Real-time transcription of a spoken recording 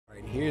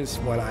here's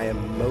what I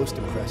am most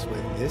impressed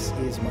with. This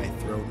is my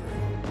throne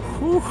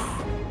room. Whew.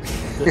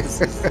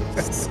 This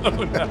is so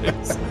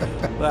nice.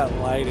 That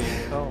lighting.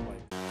 Oh my.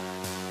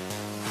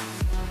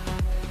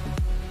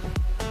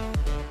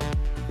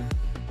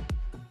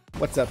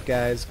 What's up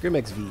guys,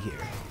 GrimXV here.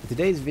 In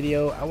today's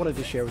video, I wanted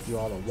to share with you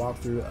all a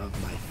walkthrough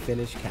of my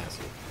finished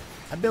castle.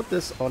 I built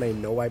this on a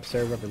no-wipe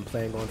server I've been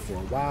playing on for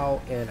a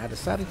while, and I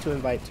decided to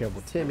invite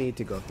Terrible Timmy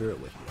to go through it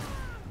with me.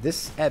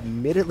 This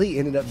admittedly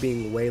ended up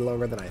being way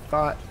longer than I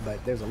thought,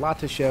 but there's a lot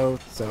to show,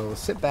 so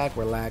sit back,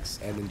 relax,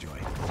 and enjoy.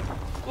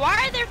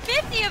 Why are there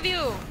 50 of you?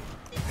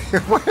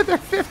 Why are there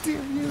 50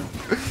 of you?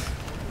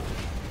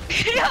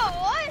 You know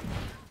what?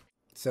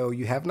 So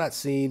you have not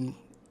seen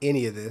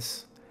any of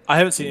this. I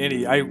haven't seen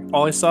any.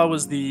 All I saw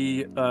was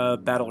the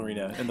battle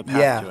arena and the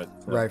path to it.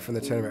 So. Right, from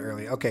the tournament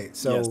early. Okay,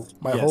 so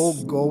my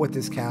whole goal with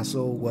this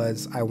castle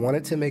was I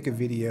wanted to make a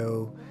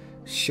video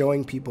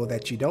showing people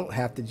that you don't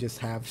have to just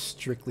have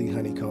strictly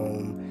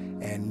honeycomb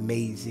and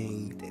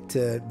mazing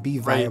to be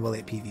viable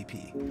at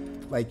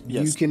PvP. Like,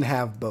 you can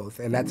have both,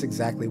 and that's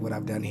exactly what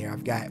I've done here.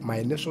 I've got my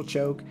initial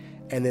choke,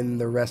 and then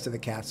the rest of the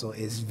castle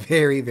is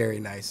very, very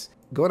nice.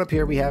 Going up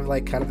here, we have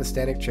like kind of the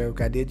static choke.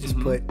 I did just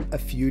put a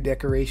few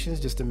decorations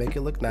just to make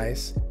it look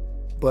nice.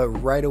 But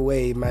right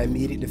away, my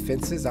immediate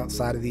defenses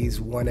outside of these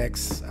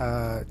 1x,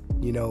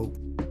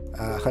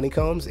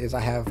 honeycombs is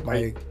I have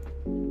my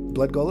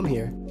blood golem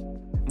here,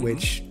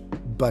 which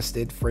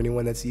busted for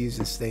anyone that's used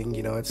this thing.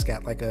 You know, it's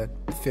got like a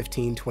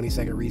 15-20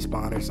 second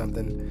respawn or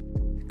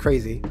something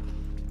crazy.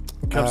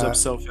 Comes up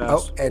so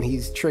fast. Oh, and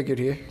he's triggered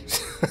here.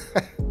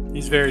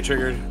 He's very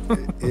triggered.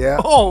 Yeah.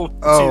 Oh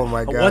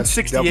my god.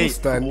 168. Double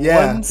stun. Yeah.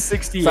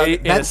 168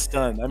 and a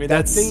stun. I mean,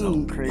 that's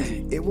so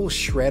crazy. It will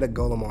shred a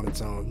golem on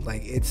its own.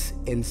 Like, it's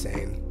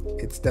insane.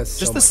 It does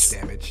so much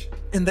damage.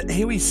 And the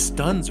AoE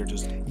stuns are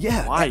just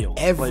wild.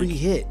 Every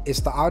hit. It's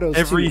the autos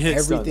every too. Hit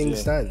Everything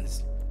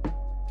stuns.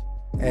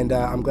 And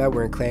I'm glad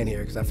we're in clan here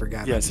because I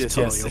forgot. I just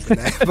totally opened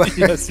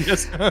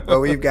that. But, but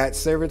we've got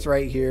servants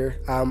right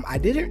here. I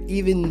didn't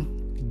even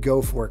go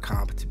for a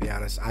comp, to be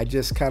honest. I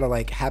just kind of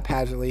like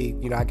haphazardly,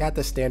 I got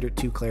the standard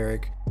 2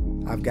 cleric,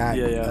 I've got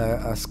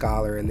a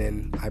scholar, and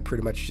then I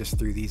pretty much just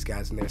threw these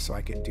guys in there so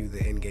I could do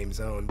the in-game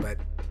zone, but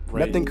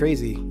nothing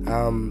crazy.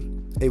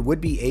 It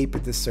would be 8,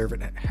 but this server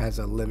has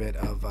a limit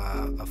of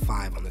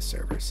 5 on the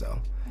server,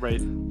 so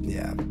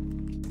yeah.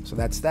 So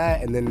that's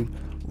that, and then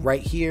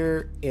right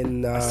here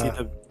in I see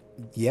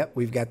the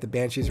we've got the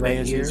banshees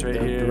right here.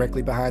 They're here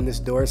directly behind this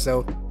door.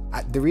 So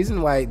the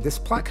reason why this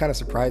plot kind of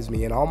surprised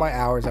me, in all my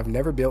hours I've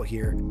never built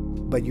here,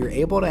 but you're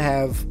able to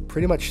have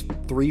pretty much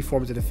 3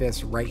 forms of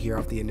defense right here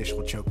off the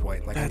initial choke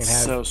point. Like, that's I can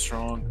have so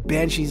strong.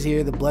 Banshees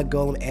here, the blood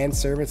golem, and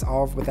servants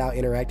all without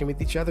interacting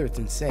with each other. It's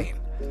insane.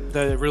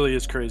 That really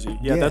is crazy.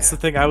 Yeah, that's the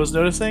thing I was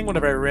noticing when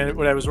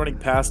I was running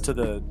past to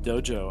the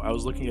dojo. I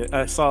was looking at,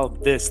 I saw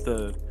this,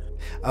 the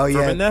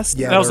vermin nest,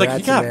 and I was like,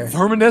 you got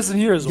vermin nest in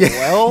here as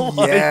well?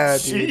 Yeah,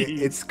 like, dude,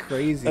 it's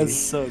crazy. That's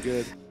so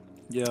good.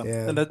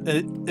 Yeah.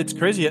 And it's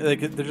crazy.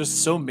 Like, there's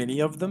just so many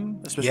of them,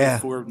 especially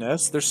for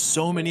nests. There's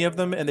so many of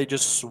them, and they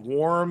just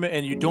swarm,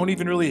 and you don't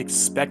even really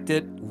expect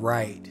it.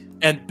 Right.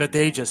 But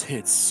they just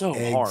hit so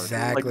hard.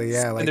 Exactly.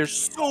 Like, and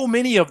there's so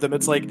many of them.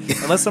 It's like,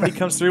 unless somebody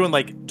comes through and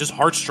like just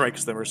heart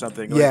strikes them or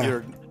something.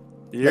 Like,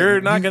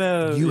 you're not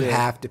gonna. You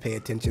have to pay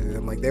attention to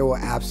them. Like, they will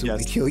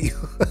absolutely kill you.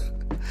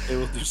 They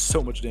will do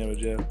so much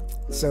damage. Yeah.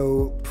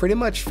 So pretty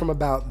much from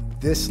about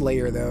this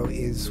layer though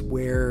is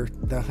where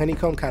the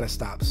honeycomb kind of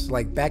stops.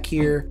 Like, back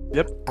here,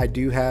 I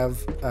do have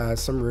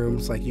some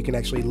rooms. Like, you can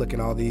actually look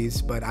in all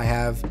these, but I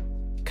have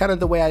kind of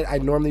the way I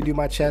normally do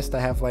my chest. I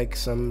have like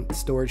some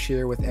storage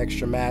here with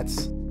extra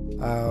mats.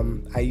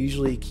 I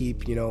usually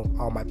keep,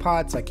 all my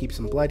pots. I keep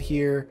some blood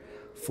here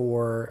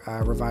for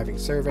reviving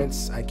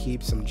servants. I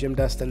keep some gem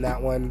dust in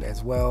that one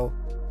as well,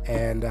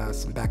 and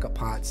some backup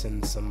pots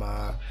and some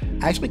I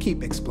actually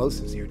keep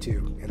explosives here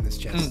too in this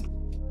chest.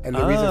 And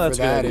the reason for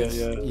that is,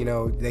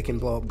 they can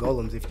blow up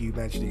golems if you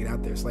manage to get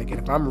out there. It's like,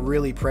 if I'm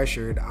really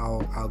pressured,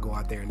 I'll go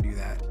out there and do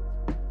that.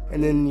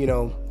 And then,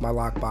 my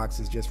lockbox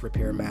is just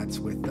repair mats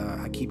with,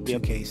 I keep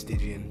 2k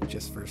Stygian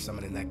just for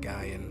summoning that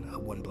guy and a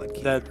 1 blood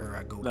key, or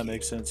a gold key. That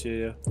makes sense,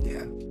 yeah.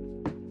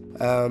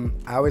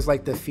 I always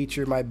like to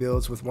feature my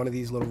builds with one of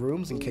these little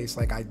rooms in case,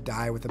 like, I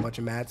die with a bunch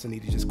of mats and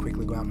need to just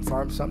quickly go out and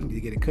farm something to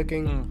get it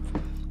cooking.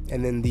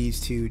 And then these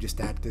two just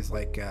act as,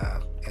 like,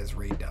 as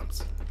raid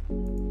dumps.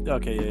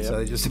 Okay, yeah. So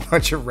there's just a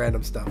bunch of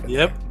random stuff in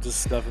there.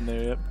 Just stuff in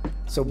there,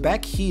 So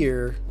back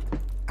here,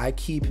 I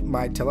keep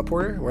my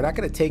teleporter. We're not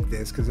going to take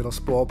this because it'll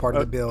spoil part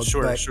of the build.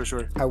 Sure.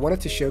 I wanted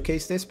to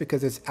showcase this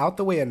because it's out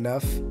the way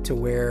enough to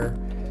where,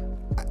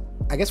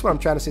 I guess what I'm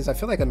trying to say is I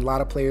feel like a lot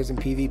of players in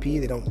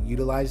PvP, they don't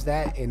utilize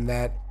that, in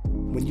that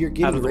when you're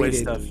getting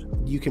raided,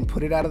 you can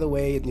put it out of the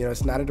way.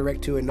 It's not a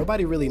direct to it.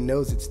 Nobody really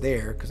knows it's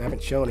there because I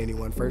haven't shown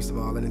anyone, first of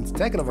all. And then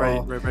second of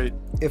all,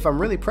 if I'm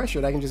really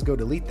pressured, I can just go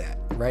delete that,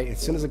 right? As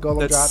soon as a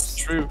golem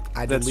drops,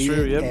 I delete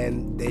it,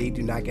 and they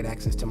do not get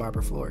access to my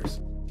upper floors.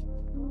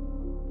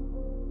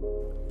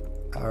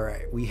 All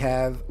right, we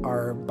have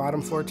our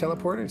bottom floor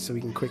teleporter, so we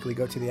can quickly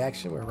go to the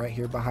action. We're right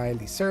here behind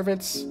the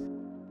servants.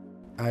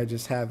 I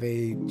just have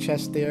a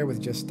chest there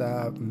with just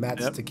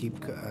mats to keep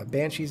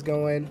banshees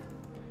going.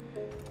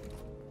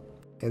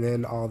 And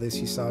then all this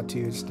you saw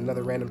too, just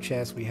another random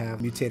chest. We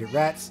have mutated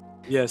rats.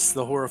 Yes,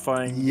 the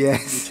horrifying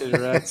mutated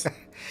rats.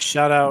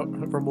 Shout out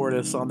for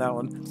Mortis on that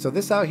one. So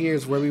this out here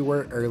is where we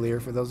were earlier.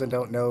 For those that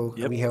don't know,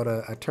 we held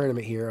a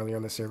tournament here earlier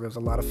on the server. It was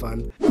a lot of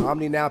fun.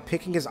 Omni now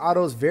picking his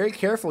autos very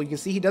careful. You can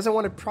see he doesn't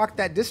want to proc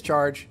that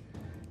discharge.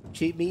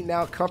 Cheap Meat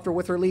now comfortable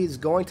with her leads,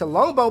 going to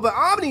longbow, but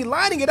Omni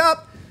lining it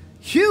up.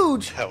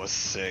 Huge. That was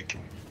sick.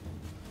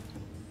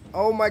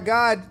 Oh my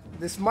God.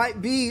 This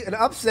might be an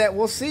upset.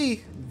 We'll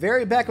see.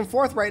 Very back and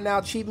forth right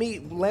now. Cheap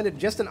Meat landed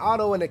just an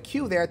auto and a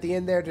Q there at the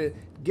end there to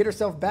get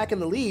herself back in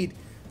the lead.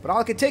 But all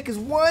it could take is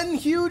one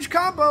huge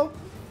combo.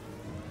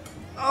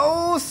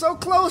 Oh, so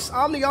close.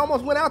 Omni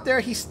almost went out there.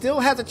 He still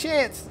has a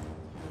chance.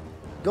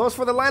 Goes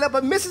for the lineup,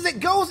 but misses it.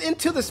 Goes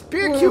into the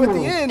spear Q at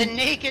the end. The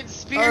naked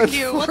spear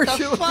Q. What the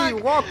fuck?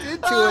 He walked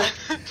into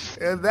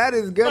it. And that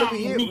is going to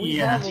be it. We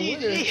have a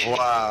winner.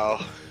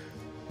 Wow.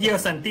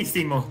 Dios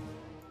Santísimo.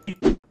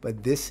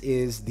 But this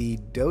is the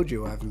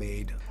dojo I've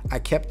made. I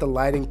kept the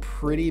lighting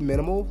pretty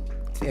minimal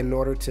in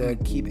order to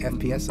keep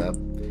FPS up.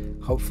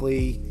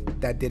 Hopefully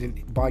that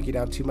didn't bog you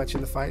down too much in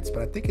the fights,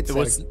 but I think it's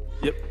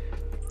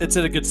it's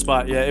at a good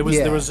spot. Yeah, it was.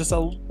 There was just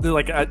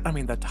I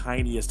mean the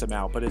tiniest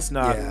amount, but it's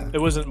not.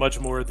 It wasn't much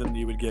more than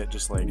you would get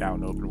just like out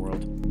in open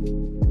world.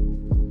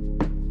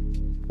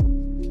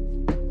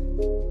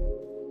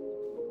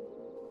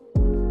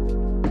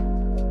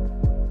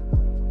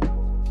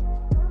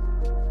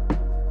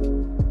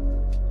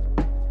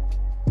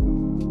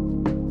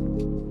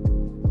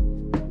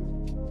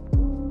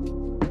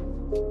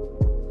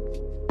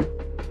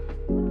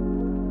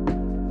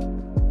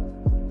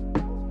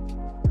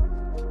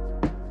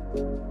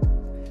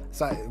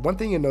 So one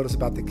thing you'll notice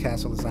about the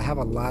castle is I have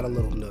a lot of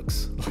little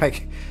nooks.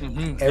 Like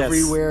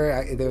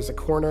everywhere there's a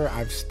corner,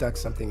 I've stuck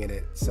something in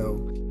it.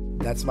 So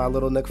that's my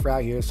little nook for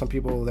out here. Some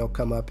people, they'll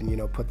come up and, you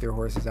know, put their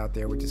horses out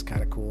there, which is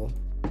kind of cool.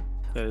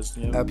 That is,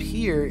 Up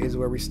here is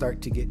where we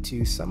start to get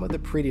to some of the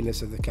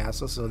prettiness of the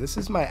castle. So this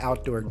is my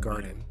outdoor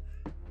garden.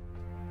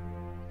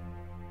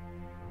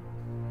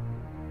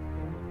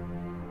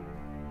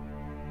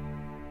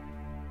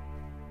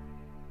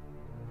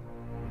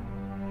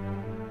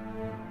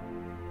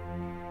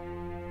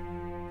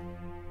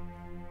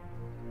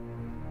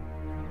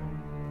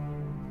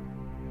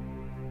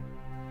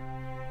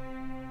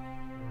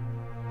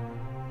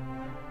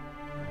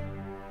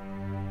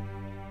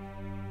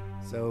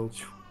 So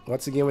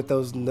once again with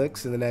those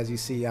nooks, and then as you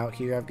see out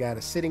here, I've got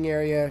a sitting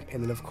area,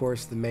 and then of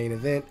course the main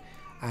event.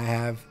 I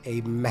have a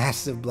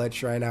massive blood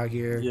shrine out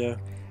here. Yeah.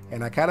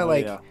 And I kind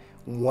of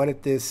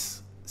wanted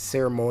this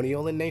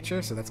ceremonial in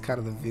nature, so that's kind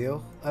of the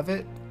feel of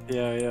it.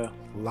 Yeah, yeah.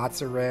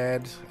 Lots of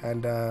red,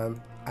 and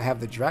I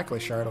have the Dracula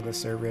shard on this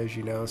server, as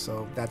you know,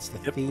 so that's the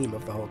theme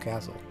of the whole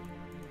castle.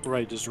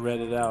 Right, just read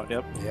it out.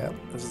 Yep. Yep.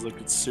 This is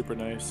looking super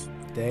nice.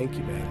 Thank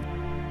you,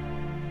 man.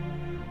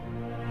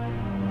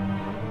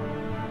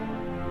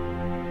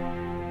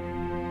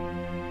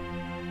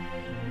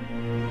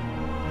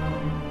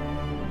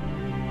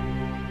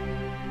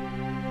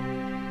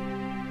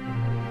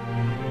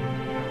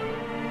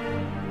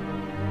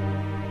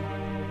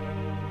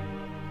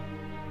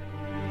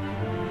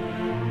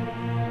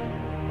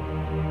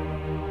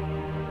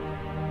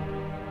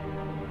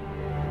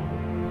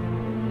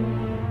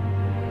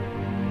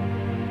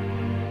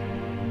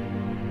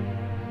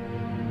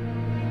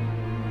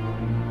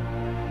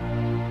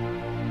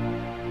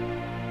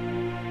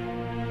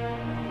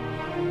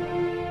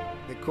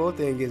 Cool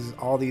thing is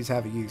all these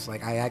have a use.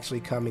 Like I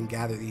actually come and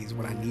gather these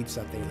when I need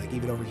something. Like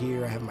even over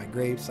here I have my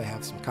grapes, I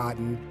have some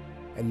cotton,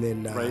 and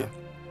then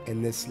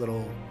in this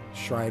little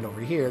shrine over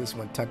here, this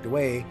one tucked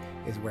away,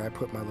 is where I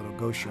put my little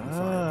ghost shroom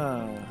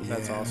farm.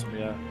 That's awesome.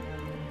 Yeah,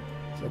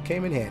 so it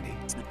came in handy.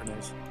 Super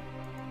nice.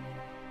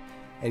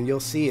 And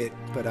you'll see it,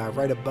 but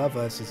right above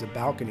us is a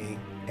balcony,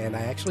 and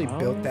I actually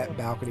built that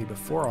balcony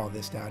before all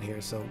this down here,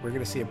 so we're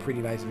gonna see a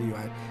pretty nice view.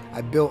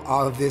 I built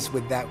all of this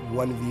with that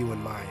one view in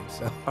mind.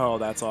 So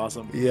that's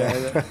awesome.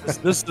 Yeah.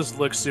 This just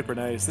looks super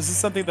nice. This is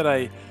something that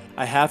I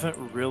haven't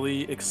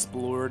really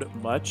explored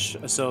much.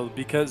 So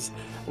because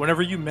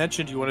whenever you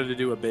mentioned you wanted to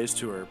do a base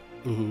tour,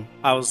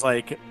 I was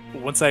like,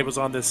 once I got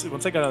on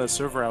this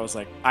server, I was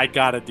like, I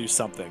gotta do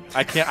something.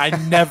 I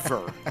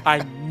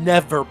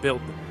never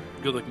build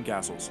good looking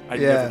castles. I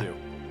never do.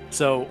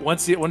 So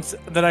once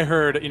then I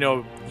heard,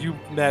 you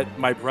met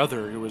my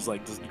brother who was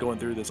like just going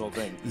through this whole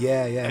thing.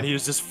 Yeah. And he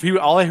was just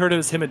all I heard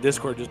was him in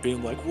Discord just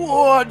being like,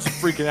 "Whoa!" just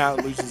freaking out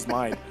and losing his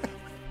mind.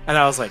 And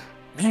I was like,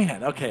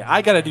 man, okay,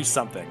 I gotta do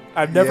something.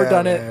 I've never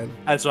done it,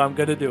 and so I'm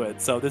gonna do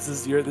it. So this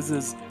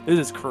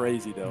is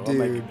crazy though.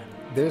 Dude, I'm like,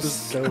 there's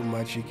so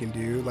much you can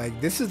do. Like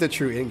this is the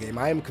true end game.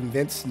 I am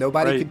convinced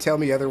nobody can tell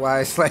me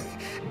otherwise. Like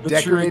the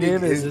decorating true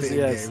game is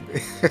the end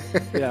game.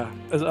 Yeah,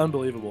 it's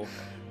unbelievable.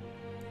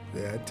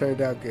 Yeah, it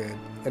turned out good.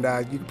 And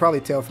you can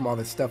probably tell from all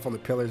the stuff on the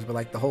pillars, but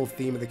like the whole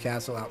theme of the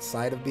castle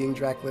outside of being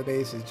Dracula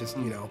based is just,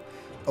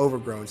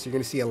 overgrown. So you're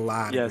going to see a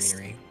lot of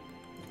greenery.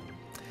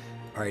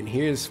 All right, and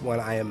here's one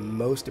I am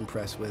most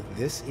impressed with.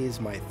 This is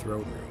my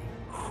throne room.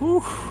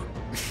 Whew.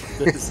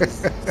 This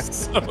is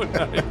so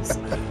nice.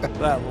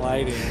 That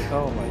lighting.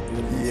 Oh my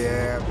goodness.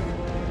 Yeah, man.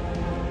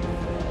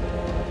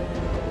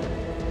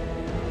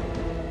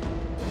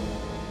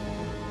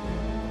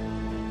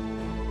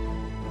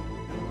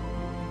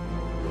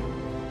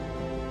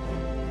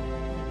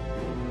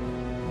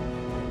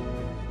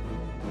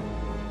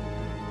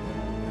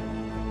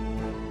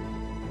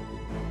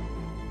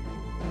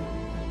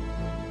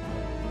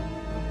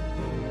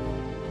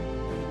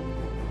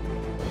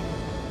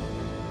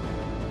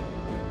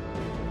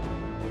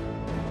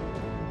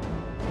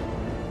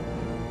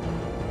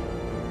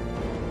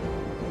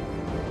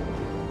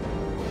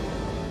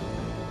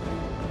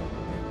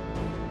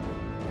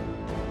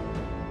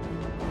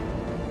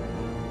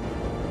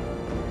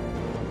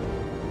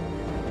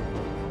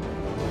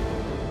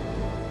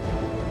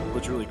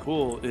 What's really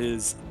cool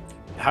is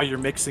how you're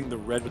mixing the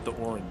red with the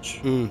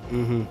orange.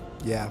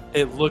 Yeah.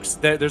 It looks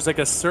there's like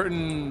a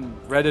certain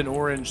red and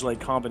orange like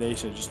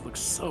combination. It just looks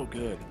so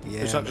good. Yeah,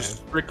 it's not just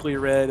strictly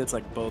red. It's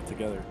like both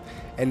together.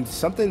 And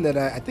something that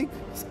I think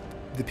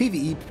the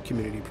PvE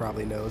community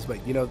probably knows, but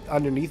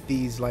underneath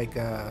these like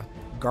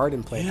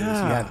garden planters, you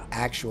have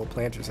actual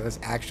planters. So there's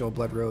actual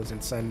blood rose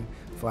and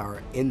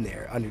sunflower in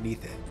there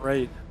underneath it.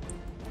 Right.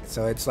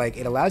 So it's like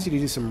it allows you to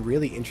do some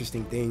really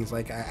interesting things.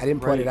 Like I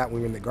didn't point it out when we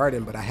were in the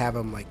garden, but I have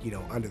them like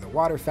under the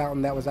water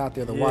fountain that was out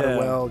there, the water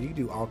well. You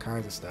do all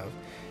kinds of stuff.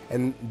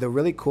 And the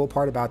really cool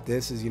part about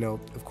this is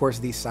of course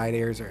these side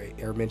areas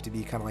are meant to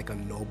be kind of like a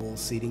noble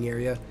seating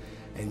area,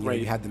 and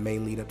you have the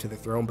main lead up to the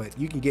throne. But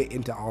you can get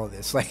into all of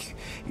this. Like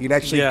you can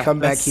actually come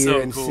back here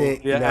and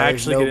sit. Yeah,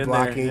 actually there's no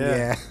blocking.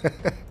 There.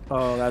 Yeah.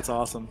 Oh, that's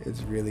awesome.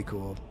 It's really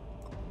cool.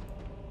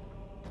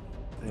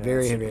 Yeah,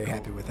 very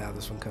happy with how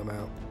this one come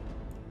out.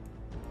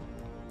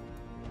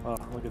 Oh,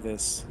 look at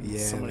this. Yeah,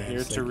 someone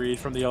here to read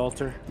from the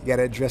altar. You got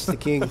to address the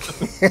king.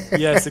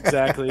 Yes,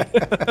 exactly.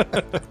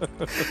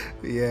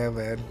 Yeah,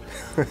 man.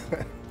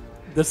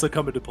 This will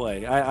come into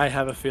play. I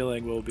have a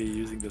feeling we'll be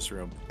using this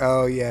room.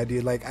 Oh, yeah,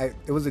 dude. Like,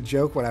 it was a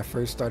joke when I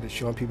first started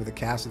showing people the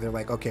castle. They're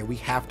like, okay, we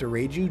have to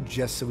raid you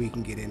just so we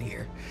can get in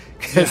here.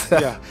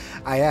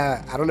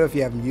 I don't know if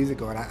you have music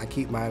going. I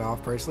keep mine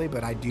off personally,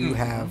 but I do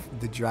have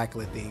the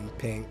Dracula theme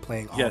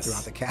playing all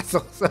throughout the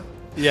castle. So.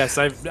 Yes,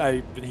 I've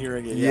been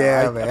hearing it.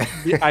 Man.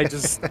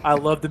 I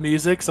love the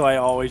music, so I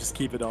always just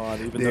keep it on,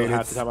 even though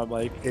half the time I'm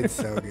like, it's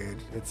so good.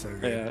 It's so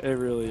good. Yeah, it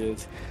really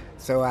is.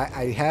 So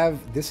I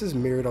have this is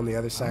mirrored on the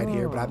other side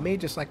here, but I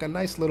made just like a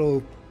nice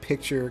little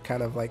picture,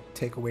 kind of like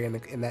takeaway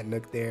in that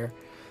nook there,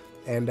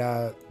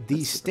 and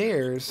these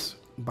stairs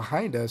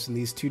behind us and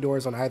these two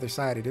doors on either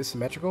side, it is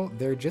symmetrical.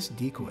 They're just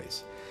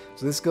decoys.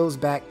 So this goes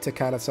back to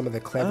kind of some of the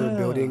clever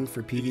building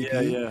for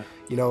PvP.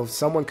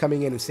 Someone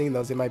coming in and seeing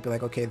those, they might be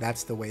like, okay,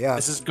 that's the way up.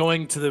 This is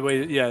going to the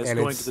way, it's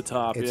going to the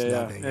top. It's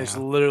nothing. It's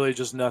literally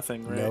just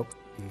nothing, right? Nope.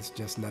 It's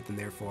just nothing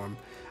there for them.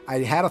 I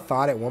had a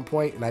thought at one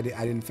point, and I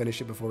didn't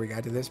finish it before we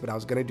got to this, but I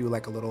was going to do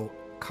like a little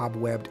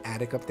cobwebbed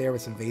attic up there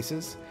with some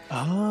vases.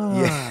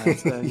 Yeah.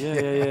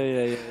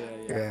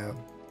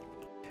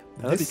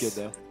 That'd be good,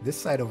 though. This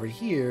side over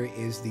here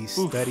is the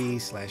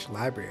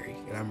study/library,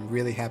 and I'm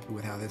really happy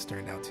with how this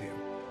turned out, too.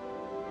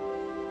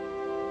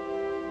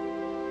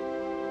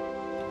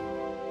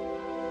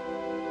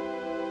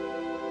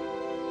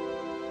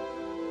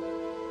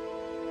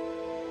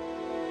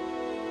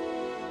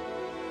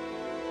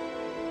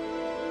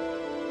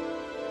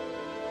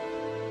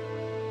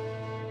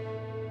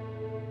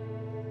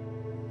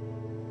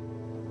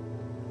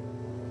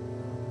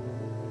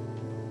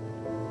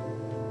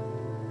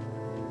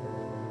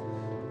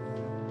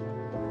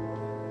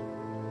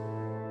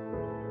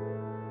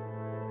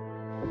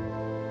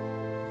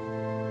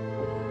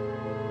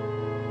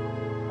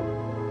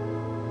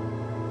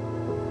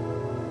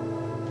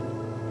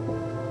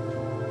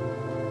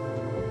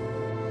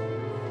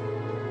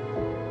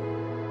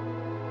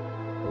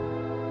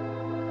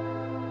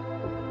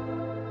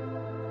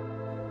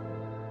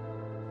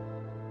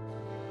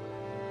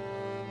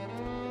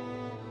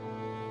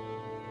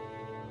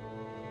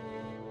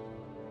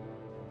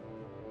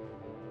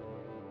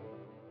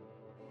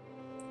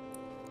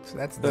 So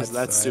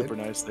that's super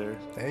nice there.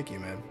 Thank you,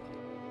 man.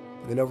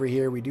 And then over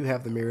here we do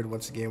have the mirrored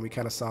once again. We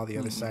kind of saw the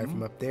other side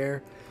from up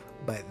there,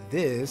 but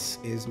this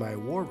is my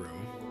war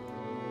room.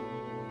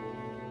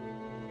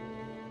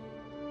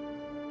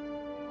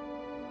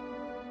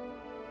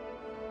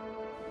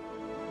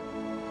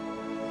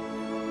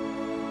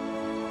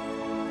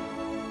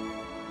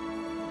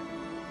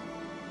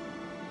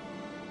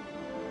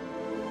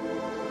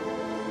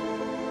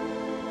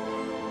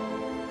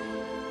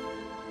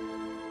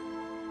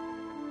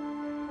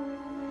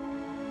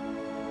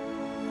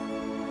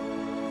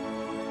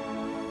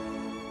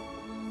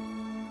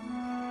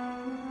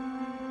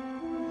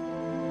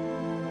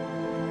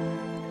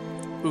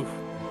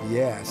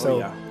 Yeah,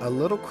 so a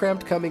little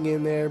cramped coming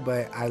in there,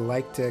 but I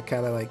like to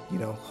kind of like, you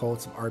know, hold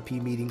some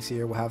RP meetings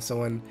here. We'll have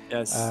someone,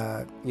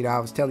 you know, I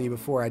was telling you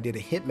before I did a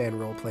Hitman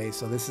role play,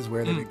 so this is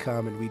where they would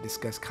come and we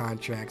discuss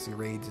contracts and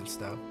raids and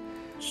stuff.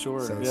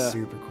 Sure, so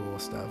super cool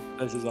stuff.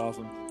 This is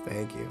awesome.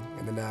 Thank you.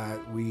 And then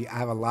I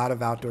have a lot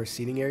of outdoor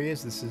seating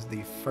areas. This is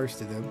the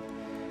first of them.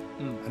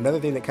 Another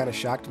thing that kind of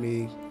shocked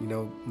me, you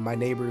know, my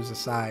neighbors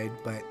aside,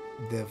 but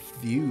the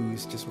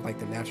views just with like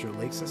the natural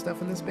lakes and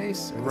stuff in this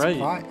base, or this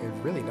plot, is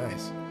really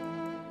nice.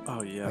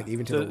 Oh yeah, like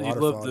even to the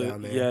waterfall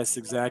down there. Yes,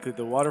 exactly,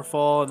 the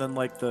waterfall, and then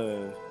like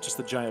just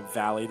the giant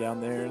valley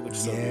down there. It looks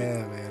so good.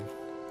 Yeah, man,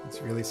 it's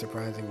really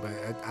surprising, but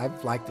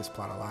I've liked this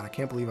plot a lot. I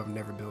can't believe I've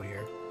never built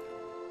here.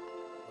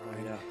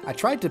 Yeah. I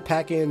tried to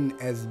pack in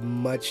as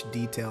much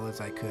detail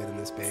as I could in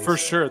this base. For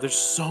sure, there's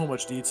so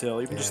much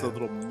detail, even just a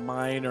little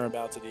minor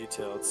amounts of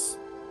detail. It's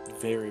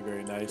very,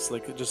 very nice.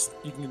 Like,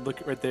 you can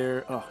look right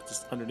there. Oh,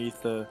 just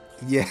underneath the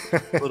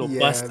little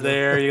bust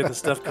there. You got the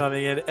stuff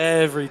coming in.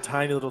 Every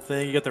tiny little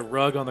thing. You got the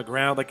rug on the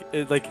ground.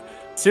 Like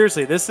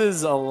seriously, this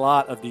is a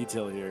lot of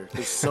detail here.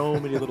 There's so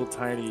many little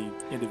tiny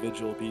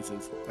individual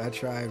pieces. I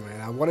tried, man.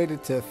 I wanted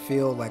it to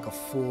feel like a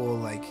full,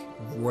 like,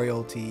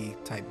 royalty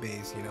type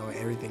base. You know,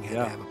 everything had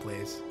to have a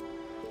place.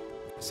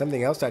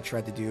 Something else I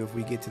tried to do, if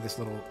we get to this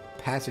little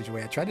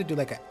passageway, I tried to do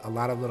like a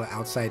lot of little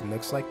outside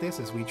nooks like this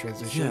as we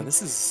transition. Yeah,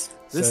 this is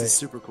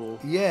super cool.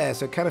 Yeah,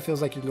 so it kind of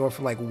feels like you're going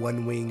from like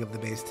one wing of the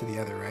base to the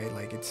other, right?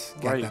 Like it's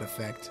got that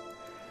effect.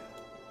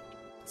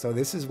 So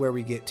this is where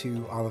we get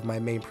to all of my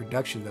main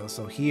production though.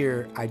 So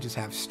here I just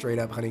have straight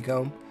up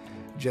honeycomb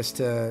just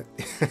to,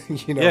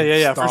 you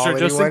know, for sure,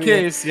 just in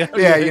case. You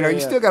know, you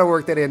still got to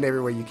work that in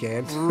every way you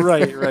can.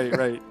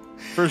 Right.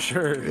 For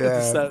sure. Yeah.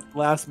 Just that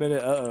last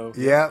minute,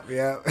 Yeah.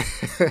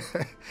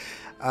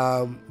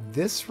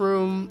 This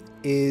one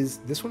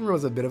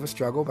was a bit of a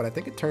struggle, but I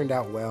think it turned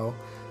out well.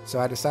 So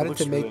I decided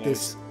to make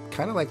this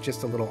kind of like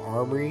just a little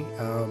armory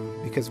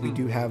because we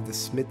do have the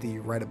Smithy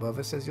right above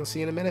us, as you'll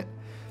see in a minute.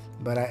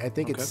 But I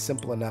think it's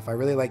simple enough. I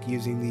really like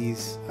using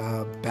these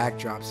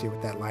backdrops here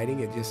with that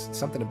lighting. It just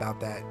something about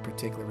that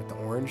particular with the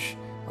orange.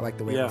 I like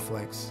the way it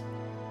reflects.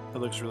 That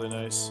looks really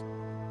nice.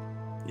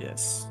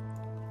 Yes,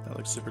 that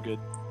looks super good.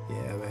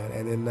 Yeah, man.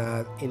 And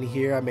then in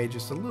here, I made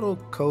just a little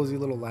cozy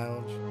little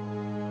lounge.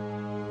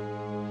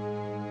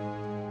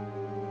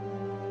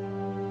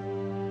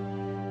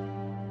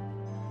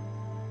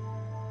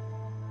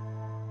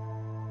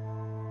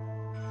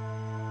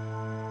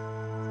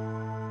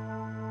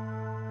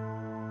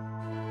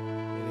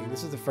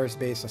 This is the first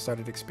base I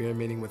started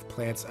experimenting with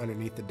plants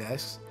underneath the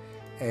desks,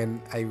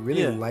 and I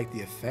really like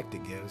the effect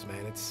it gives,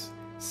 man. It's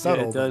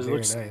subtle, but very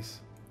nice.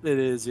 It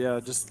is, yeah.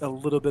 Just a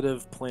little bit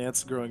of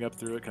plants growing up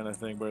through it kind of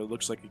thing, where it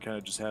looks like you kind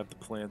of just have the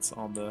plants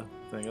on the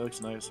thing. It looks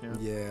nice,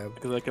 yeah.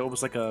 Like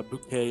almost like a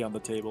bouquet on the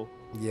table.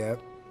 Yeah.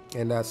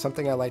 And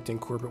something I like to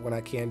incorporate when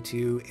I can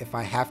too, if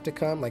I have to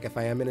come, like if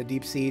I am in a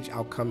deep siege,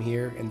 I'll come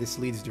here, and this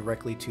leads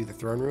directly to the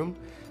throne room.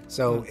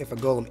 So if a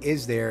golem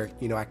is there,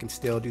 you know, I can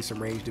still do some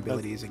ranged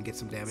abilities and get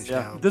some damage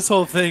down. This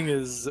whole thing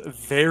is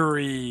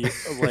very,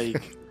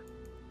 like,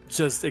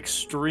 just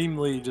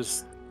extremely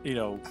just, you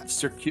know,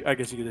 I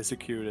guess you could say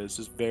circuitous,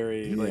 just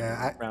very,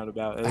 like,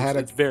 roundabout.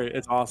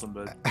 It's awesome,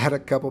 but... I had a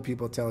couple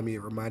people telling me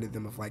it reminded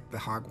them of, like, the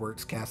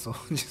Hogwarts castle.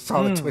 Just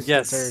all the twists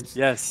and turns.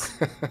 Yes.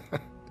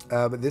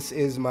 But this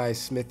is my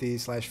Smithy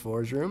 /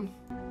 Forge room.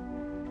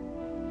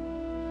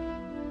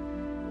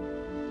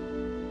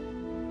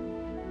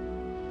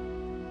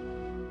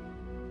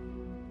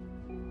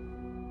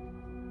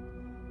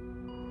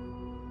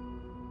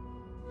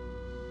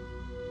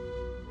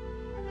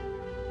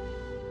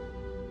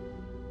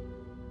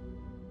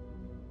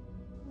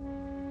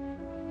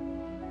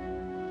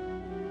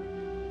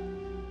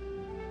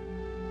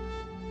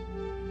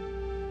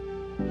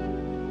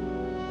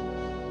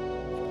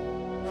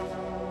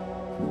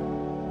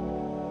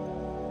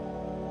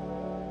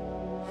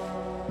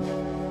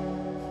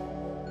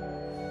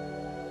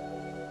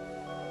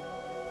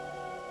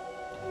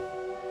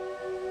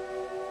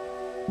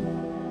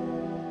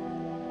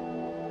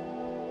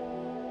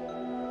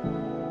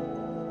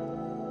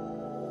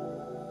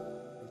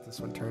 This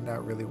one turned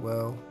out really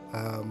well.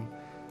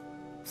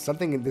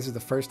 This is the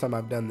first time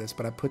I've done this,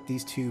 but I put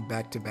these two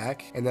back to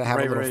back, and then I have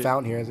a little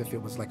fountain here as if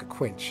it was like a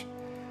quench.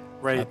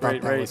 I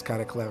thought that was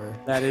kind of clever.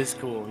 That is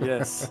cool,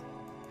 yes.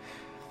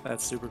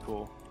 That's super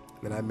cool.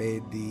 Then I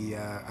made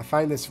I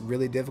find this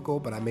really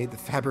difficult, but I made the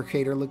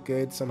fabricator look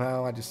good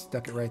somehow. I just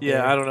stuck it right there.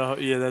 Yeah, I don't know.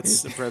 Yeah,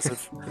 that's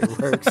impressive. It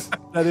works.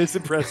 That is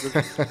impressive.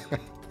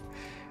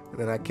 And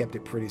then I kept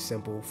it pretty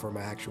simple for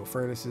my actual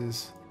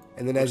furnaces.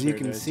 And then as you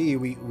can see,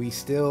 we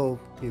still,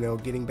 you know,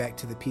 getting back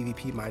to the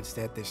PvP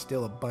mindset, there's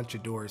still a bunch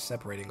of doors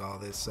separating all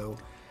this. So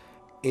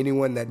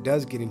anyone that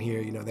does get in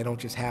here, you know, they don't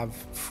just have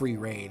free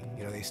reign.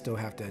 You know, they still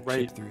have to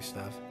chip through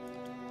stuff.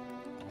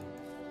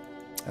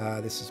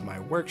 This is my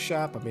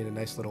workshop. I made a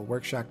nice little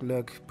workshop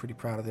nook. Pretty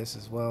proud of this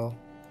as well.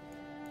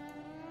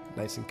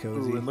 Nice and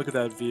cozy. Ooh, and look at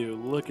that view.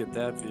 Look at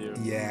that view.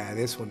 Yeah,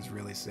 this one's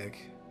really sick.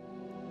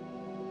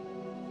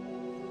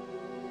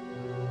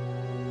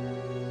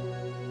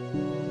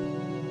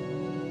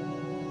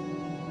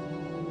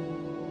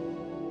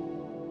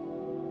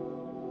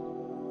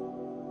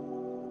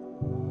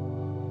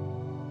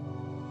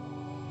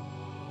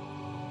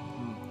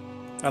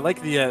 I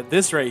like the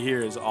this right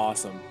here is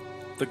awesome.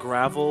 The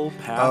gravel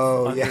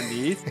path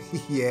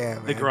underneath. Yeah,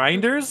 man. The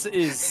grinders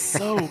is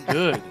so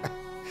good.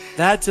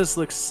 That just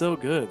looks so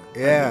good.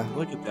 Yeah. I mean,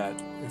 look at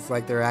that. It's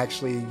like they're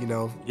actually,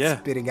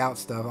 spitting out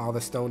stuff, all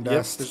the stone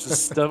dust. There's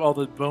just stuff, all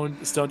the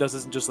stone dust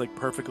isn't just like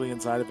perfectly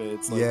inside of it.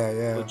 It's like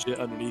legit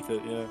underneath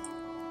it, yeah.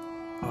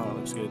 Oh, it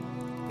looks good.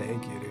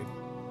 Thank you, dude.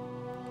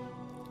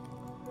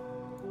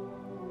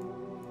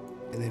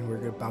 And then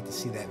we're about to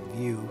see that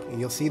view. And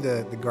you'll see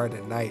the garden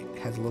at night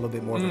has a little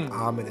bit more of an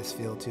ominous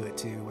feel to it,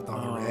 too, with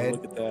all the red.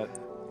 Look at that.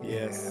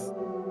 Yes. Yeah.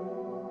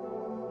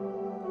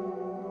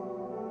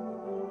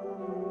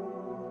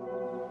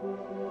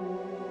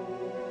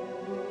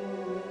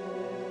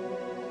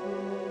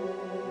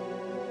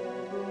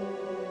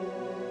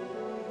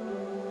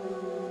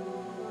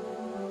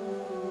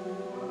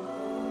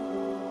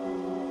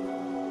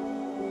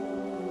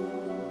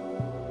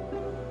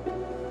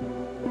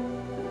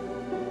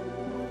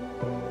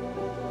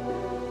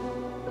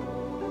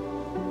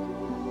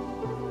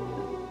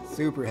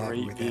 Super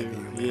happy with that view,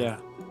 man. Yeah.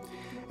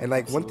 And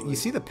like you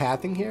see the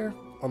pathing here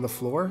on the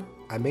floor?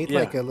 I made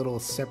like a little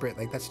separate,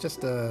 like that's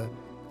just I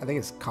think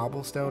it's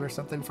cobblestone or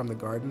something from the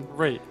garden.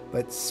 Right.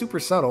 But super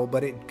subtle,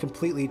 but it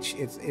completely,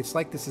 it's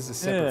like this is a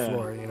separate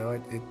floor,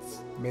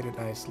 it's made a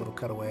nice little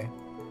cutaway.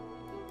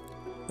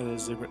 That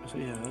is really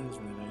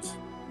nice.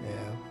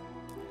 Yeah.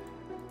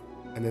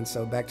 And then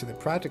so back to the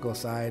practical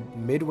side,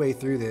 midway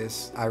through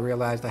this, I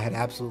realized I had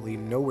absolutely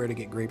nowhere to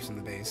get grapes in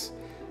the base.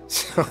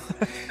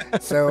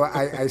 So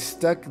I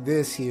stuck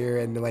this here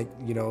and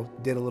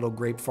did a little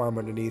grape farm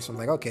underneath. So I'm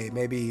like, okay,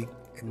 maybe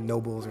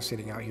nobles are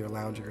sitting out here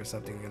lounging or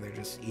something and they're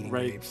just eating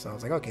grapes. So I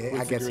was like, okay,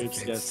 I guess it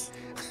fits. Yes.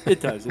 It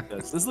does.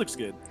 This looks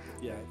good.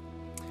 Yeah.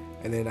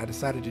 And then I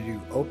decided to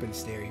do open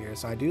stair here.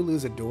 So I do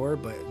lose a door,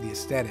 but the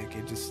aesthetic,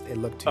 it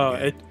looked too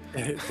good.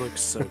 It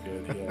looks so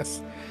good,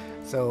 yes.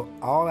 So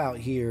all out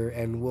here,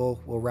 and we'll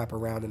wrap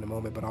around in a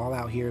moment, but all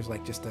out here is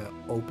like just an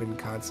open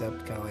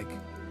concept, kind of like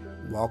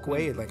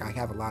walkway. Like I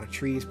have a lot of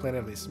trees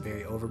planted. It's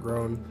very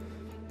overgrown.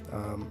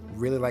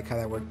 Really like how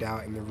that worked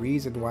out. And the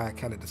reason why I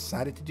kind of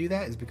decided to do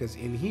that is because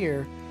in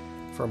here,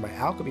 for my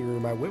alchemy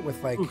room, I went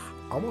with like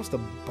almost a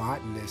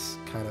botanist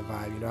kind of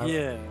vibe,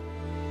 Yeah.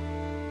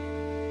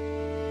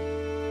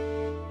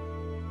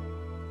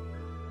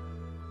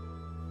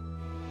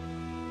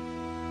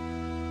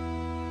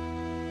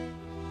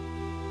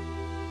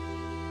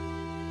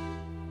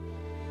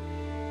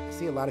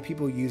 See a lot of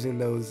people using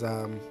those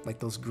like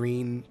those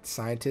green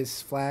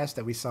scientist flash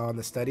that we saw in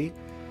the study.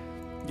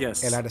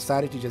 Yes. And I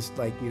decided to just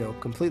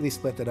completely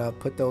split that up,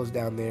 put those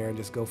down there, and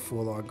just go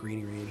full on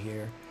greenery in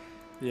here.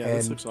 Yeah, and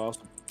this looks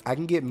awesome. I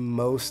can get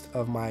most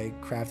of my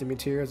crafting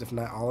materials, if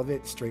not all of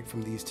it, straight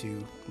from these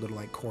two little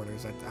like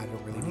corners. I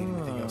don't really need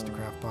anything else to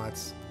craft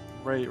pots.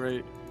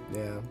 Right.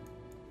 Yeah.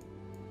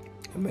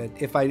 But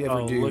if I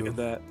ever do, look at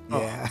that.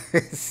 Yeah,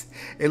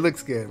 it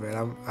looks good, man.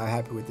 I'm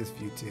happy with this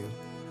view too.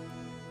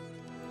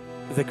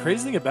 The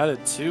crazy thing about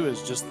it too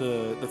is just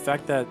the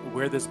fact that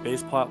where this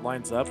base plot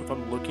lines up, if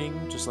I'm looking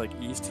just like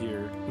east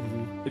here,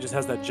 it just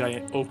has that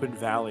giant open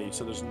valley,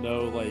 so there's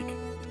no like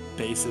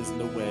bases in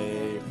the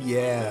way.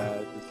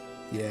 Yeah.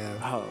 Yeah.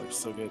 Oh, it's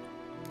so good.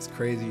 It's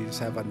crazy. You just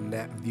have a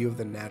view of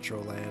the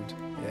natural land.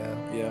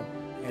 Yeah.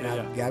 And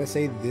I gotta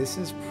say, this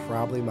is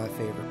probably my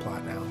favorite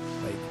plot now.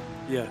 Like,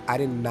 I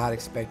did not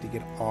expect to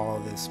get all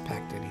of this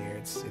packed in here.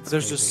 It's there's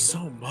crazy. just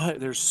so much.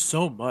 There's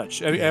so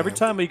much. I mean, every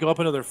time we go up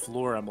another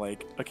floor, I'm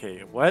like,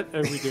 okay, what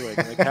are we doing?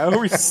 Like, how are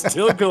we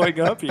still going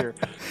up here?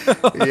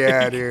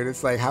 Yeah, dude.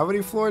 It's like, how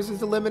many floors is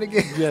the limit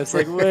again? Yeah, it's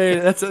like, wait,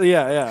 that's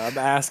I'm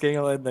asking,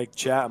 in like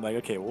chat. I'm like,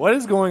 okay, what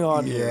is going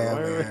on here? Yeah,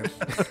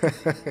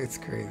 man. It's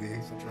crazy.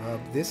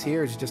 This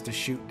here is just a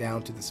shoot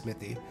down to the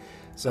Smithy.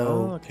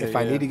 So if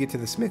I need to get to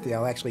the Smithy,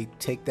 I'll actually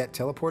take that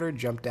teleporter,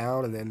 jump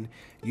down, and then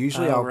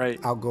usually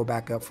I'll go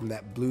back up from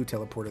that blue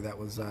teleporter that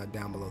was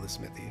down below the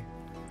Smithy.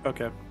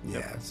 Okay.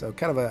 Yeah, so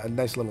kind of a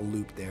nice little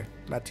loop there.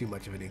 Not too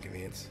much of an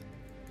inconvenience.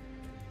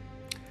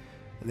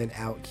 And then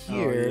out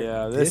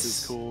here, this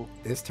is cool.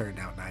 This turned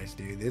out nice,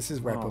 dude. This is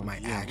where I put my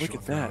actual look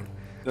at throne.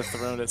 That. The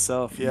throne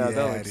itself. Yeah,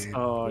 that looks. Dude.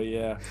 Oh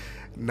yeah.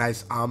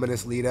 Nice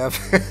ominous lead up.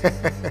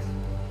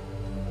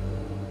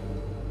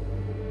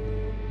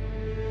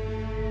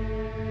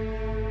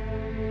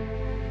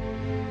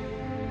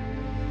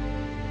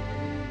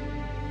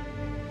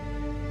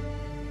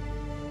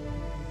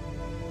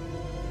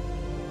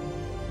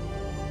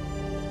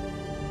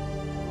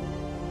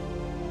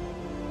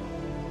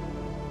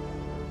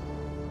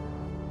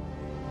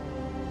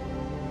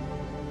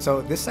 So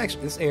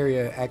this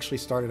area actually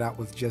started out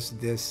with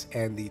just this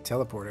and the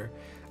teleporter.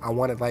 I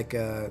wanted like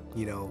a,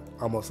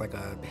 almost like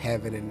a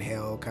heaven and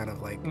hell kind of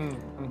like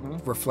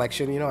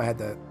reflection. I had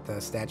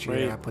the statue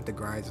and I put the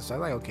grinds, and so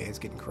I'm like, okay, it's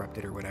getting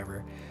corrupted or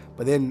whatever.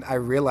 But then I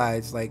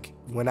realized, like,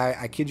 when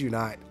I kid you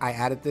not, I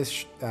added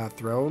this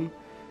throne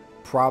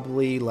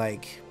probably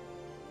like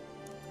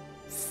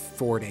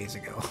 4 days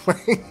ago.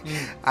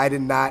 I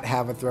did not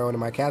have a throne in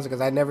my castle because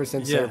I never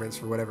sent servants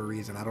for whatever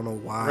reason. I don't know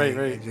why.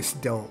 I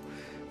just don't.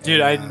 Dude,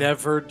 I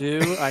never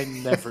do.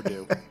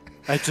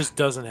 It just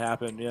doesn't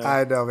happen. Yeah,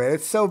 I know, man.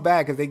 It's so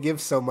bad because they give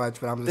so much,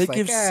 but I'm just they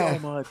give so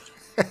much.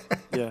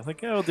 Yeah,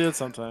 like we'll do it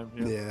sometime.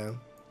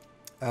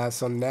 Yeah.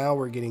 So now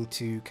we're getting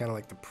to kind of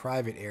like the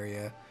private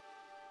area.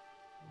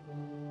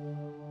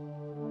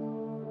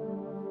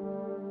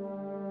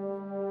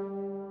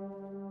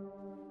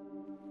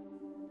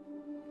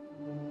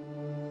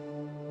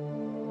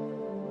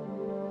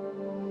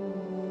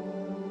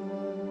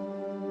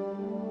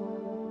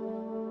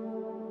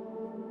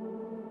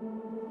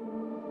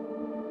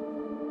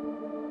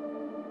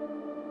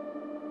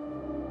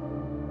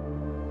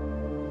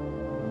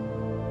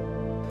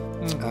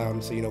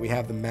 So, we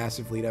have the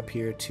massive lead up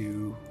here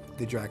to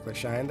the Dracula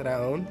Shrine that I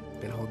own.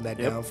 Been holding that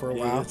down for a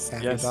while.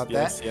 Happy about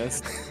that.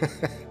 Yes.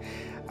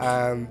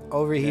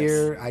 Over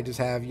here, I just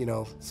have,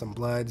 some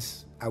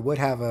bloods. I would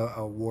have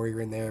a warrior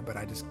in there, but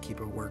I just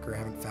keep a worker. I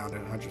haven't found a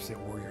 100%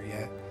 warrior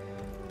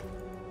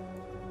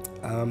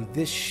yet.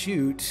 This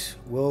chute,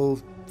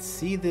 we'll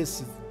see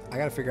this. I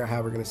got to figure out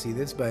how we're going to see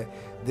this, but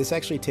this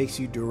actually takes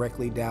you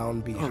directly down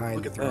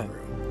behind the throne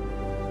room.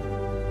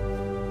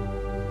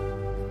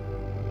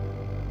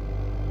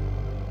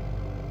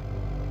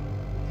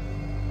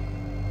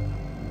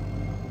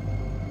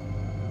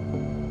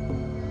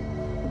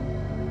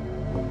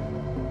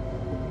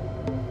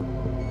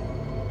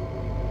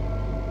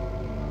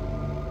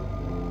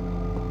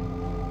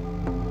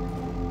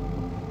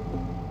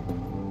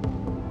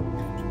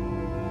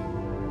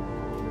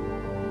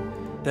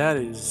 That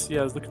is,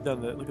 I was looking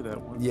down look at that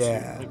one.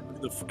 Yeah.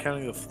 Like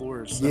counting the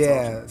floors. That's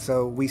awesome.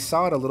 So we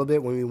saw it a little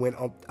bit when we went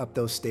up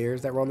those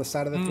stairs that were on the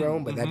side of the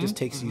throne, but that just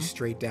takes you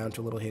straight down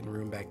to a little hidden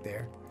room back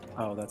there.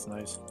 Oh, that's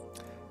nice.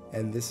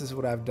 And this is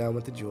what I've done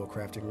with the jewel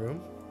crafting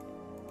room.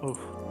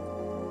 Oh.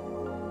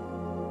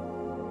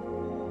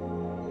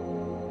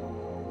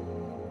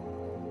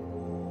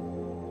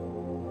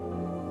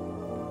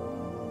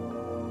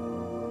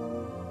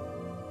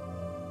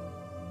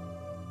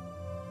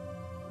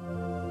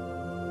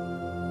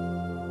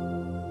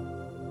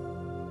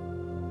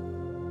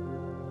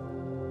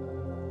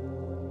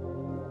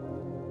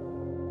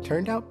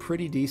 Turned out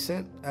pretty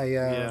decent.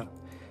 I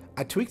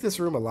tweaked this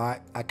room a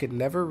lot. I could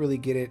never really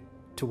get it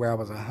to where I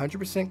was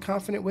 100%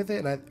 confident with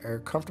it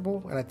or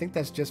comfortable, and I think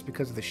that's just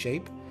because of the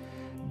shape.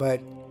 But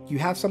you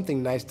have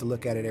something nice to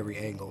look at every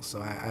angle,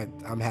 so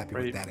I'm happy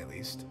with that at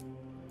least.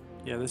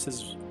 Yeah, this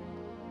is.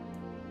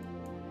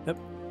 Yep,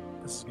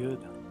 this is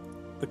good.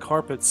 The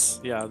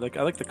carpets, I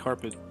like the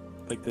carpet.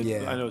 Like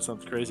I know it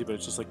sounds crazy, but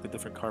it's just like the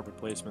different carpet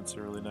placements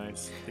are really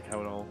nice. Like how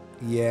it all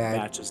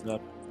matches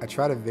up. I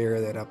try to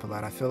vary that up a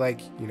lot. I feel like,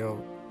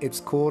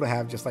 it's cool to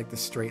have just like the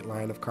straight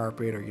line of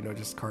carpet or,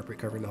 just carpet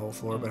covering the whole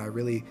floor, but I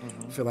really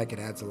feel like it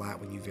adds a lot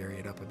when you vary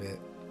it up a bit.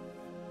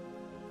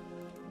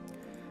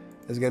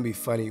 It's going to be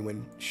funny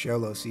when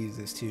Sholo sees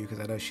this too, because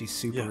I know she's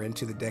super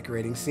into the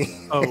decorating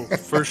scene. Oh,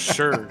 for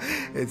sure.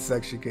 It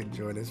sucks she couldn't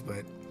join us,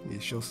 but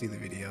she'll see the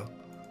video.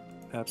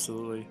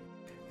 Absolutely.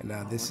 And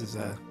now this is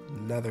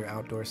another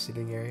outdoor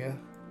sitting area.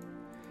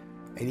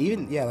 And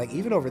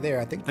even over there,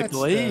 I think the that's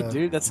glade,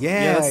 dude. That's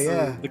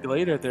the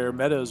glade right there,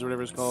 meadows or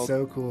whatever it's called.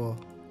 So cool.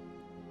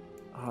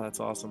 Oh, that's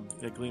awesome.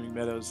 Yeah, gleaming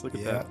meadows. Look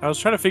at that. I was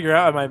trying to figure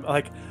out.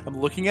 I'm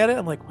looking at it.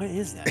 I'm like, what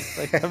is that?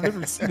 Like, I've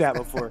never seen that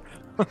before.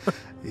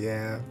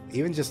 Yeah,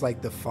 even just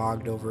like the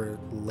fogged over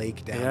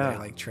lake down there,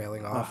 like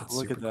trailing off. It's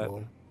super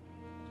cool.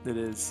 It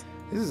is.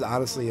 This is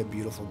honestly a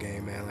beautiful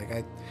game,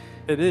 man.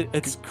 It is.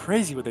 It's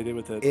crazy what they did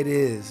with it. It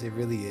is. It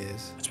really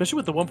is. Especially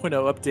with the 1.0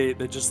 update,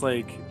 that just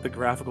like the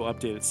graphical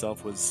update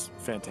itself was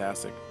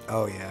fantastic.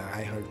 Oh yeah,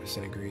 I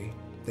 100% agree.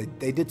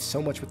 They did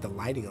so much with the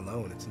lighting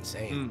alone. It's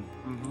insane.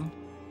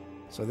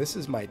 So this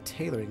is my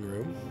tailoring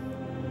room.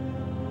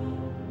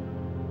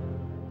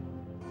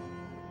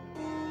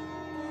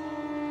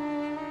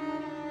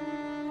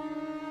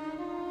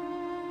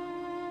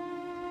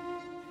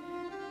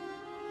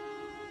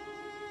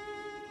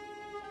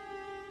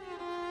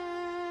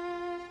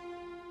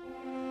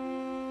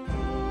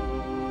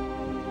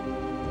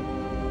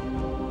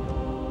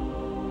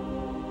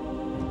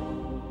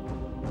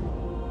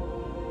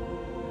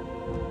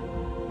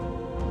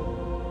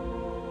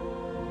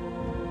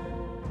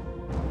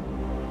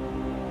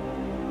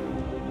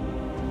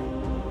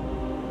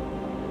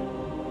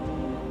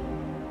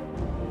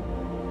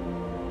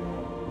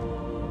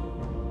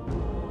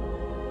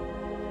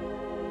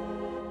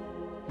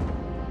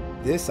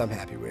 This I'm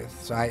happy with.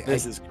 So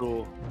this is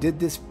cool. Did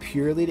this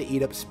purely to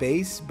eat up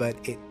space, but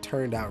it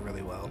turned out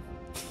really well.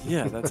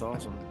 Yeah, that's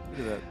awesome.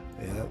 Look at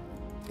that.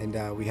 Yeah.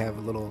 And we have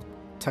a little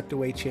tucked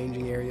away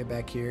changing area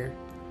back here.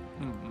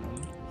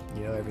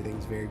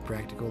 Everything's very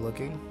practical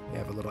looking. You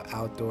have a little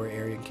outdoor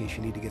area in case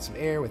you need to get some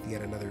air with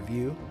yet another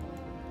view.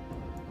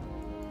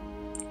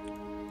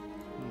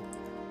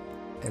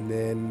 And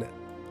then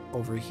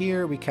over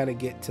here, we kind of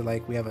get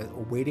to we have a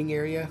waiting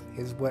area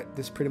is what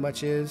this pretty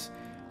much is.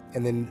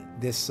 And then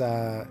this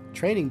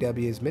training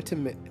W is meant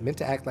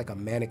to act like a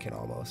mannequin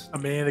almost. A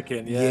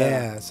mannequin, yeah.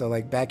 Yeah.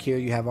 So back here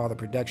you have all the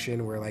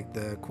production where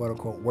the quote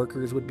unquote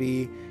workers would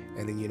be,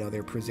 and then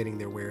they're presenting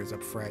their wares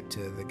up front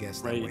to the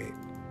guests that wait.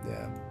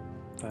 Yeah.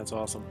 That's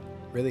awesome.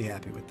 Really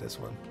happy with this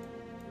one.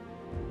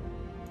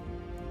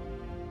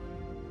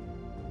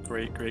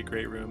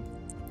 Great room.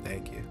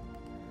 Thank you.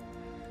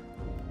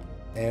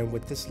 And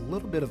with this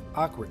little bit of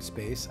awkward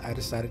space, I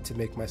decided to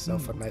make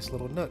myself a nice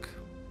little nook.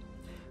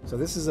 So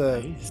this is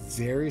a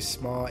very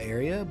small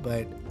area,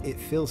 but it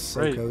feels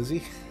so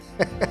cozy.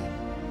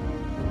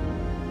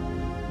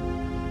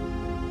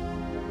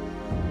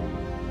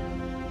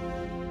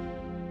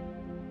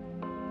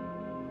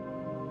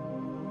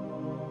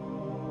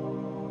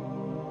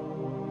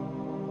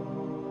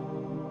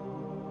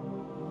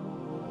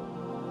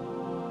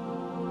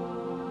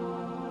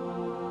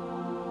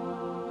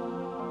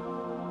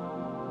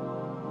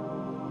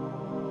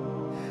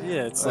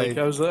 Yeah, it's like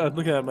I'm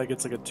looking at it, like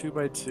it's like a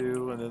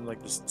 2x2 and then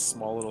like this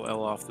small little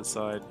L off the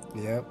side.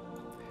 Yep.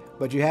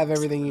 But you have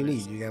everything you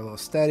need. You got a little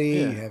study,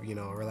 you have, you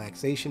know, a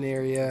relaxation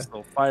area. This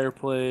little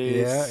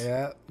fireplace.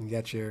 Yeah. You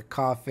got your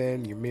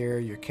coffin, your mirror,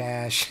 your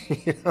cash,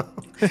 you know.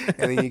 And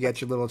then you got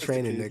your little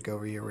training nook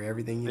over here where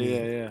everything you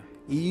need. Yeah.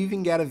 You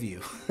even got a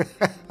view.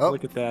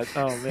 Look at that.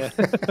 Oh man.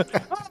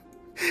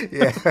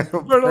 Yeah.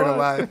 Burn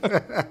alive.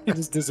 He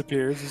just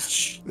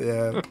disappears.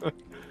 Yeah.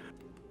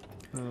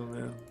 Oh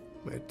man.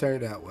 But it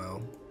turned out well.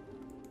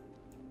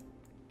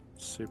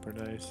 Super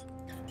nice.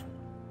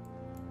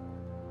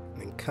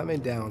 And coming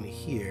down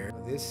here,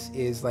 this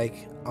is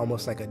like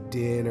almost like a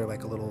den or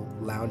like a little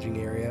lounging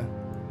area.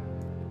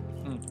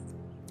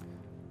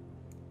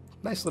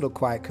 Nice little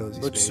quiet,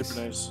 cozy Looks space.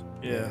 super nice.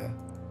 Yeah.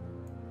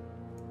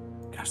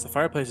 Gosh, the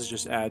fireplaces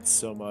just add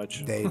so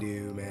much. They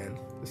do, man.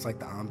 It's like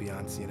the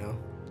ambiance, you know?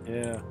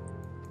 Yeah.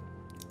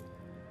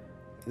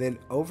 And then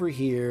over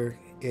here,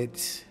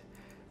 it's...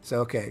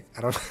 So, okay,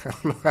 I don't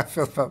know how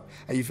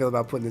you feel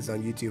about putting this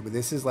on YouTube, but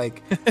this is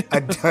like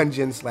a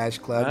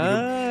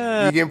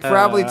dungeon/club. You can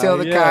probably tell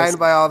the kind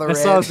by all the red.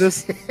 I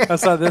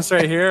saw this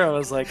right here. I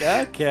was like,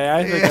 okay,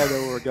 I think I know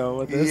where we're going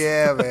with this.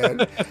 Yeah,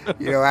 man.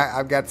 You know,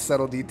 I've got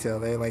subtle detail.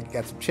 They like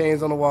got some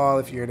chains on the wall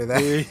if you're into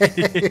that. You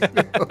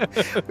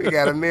know, we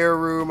got a mirror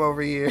room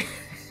over here.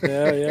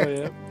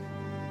 Yeah.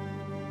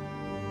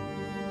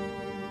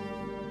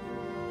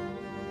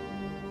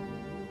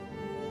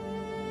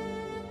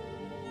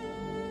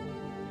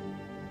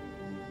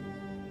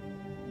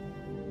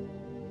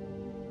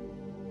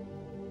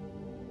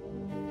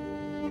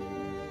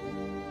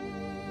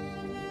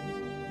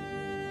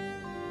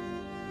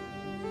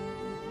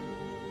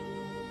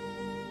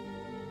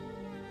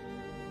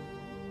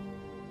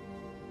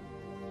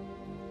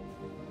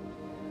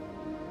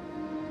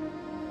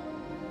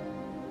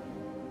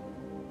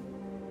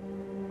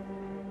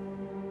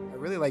 I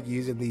really like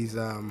using these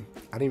I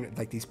don't even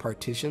like these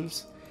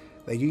partitions.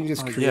 Like you can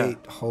just create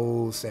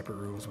whole separate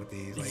rooms with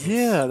these. Like,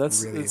 yeah,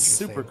 that's really it's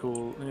super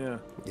cool.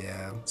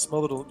 Yeah.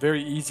 Small little,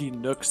 very easy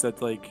nooks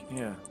that like,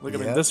 Look, I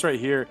mean, this right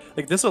here,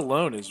 like this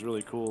alone is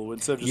really cool.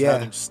 Instead of just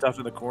having stuff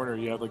in the corner,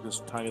 you have like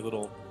this tiny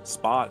little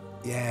spot.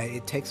 Yeah,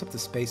 it takes up the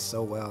space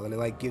so well, and it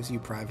like gives you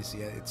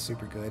privacy. It's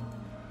super good.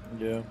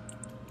 Yeah.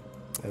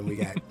 And we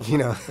got, you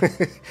know,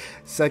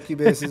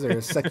 succubuses or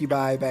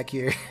succubi back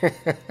here.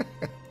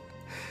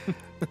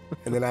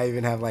 And then I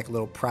even have like a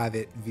little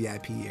private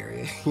VIP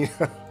area, you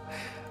know?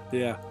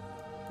 Yeah.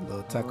 A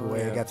little tuck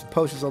away. I got some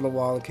posters on the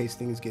wall in case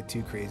things get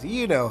too crazy.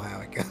 You know how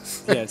it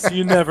goes. Yes,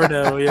 you never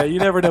know. Yeah, you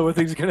never know when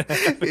things are going to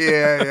happen.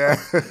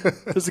 Yeah.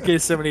 Just in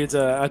case somebody needs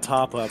a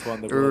top up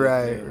on the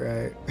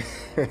road.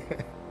 Right.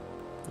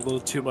 A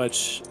little too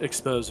much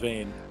exposed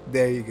vein.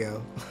 There you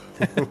go.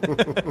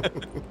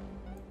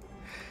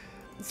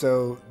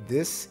 So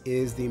this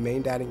is the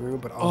main dining room,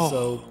 but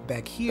also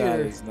back here,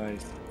 that is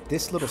nice.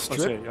 This little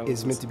strip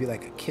is meant to be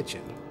like a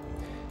kitchen.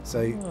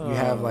 So you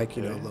have like,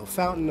 you know, a little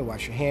fountain to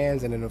wash your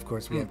hands. And then, of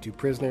course, we have two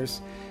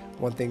prisoners.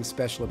 One thing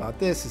special about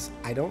this is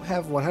I don't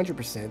have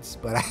 100%,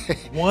 but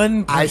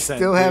I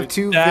still have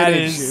two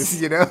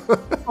vintages, you know?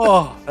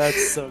 Oh,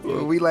 that's so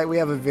good. We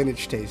have a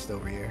vintage taste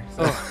over here.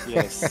 So. Oh,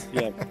 yes.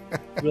 Yeah.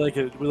 We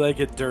like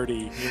it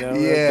dirty, you know?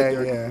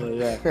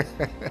 Yeah.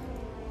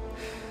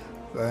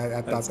 So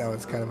I thought that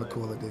was kind of a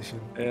cool addition.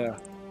 Yeah.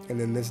 And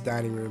then this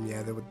dining room,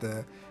 with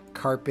the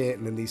carpet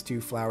and then these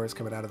two flowers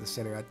coming out of the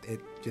center, it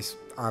just,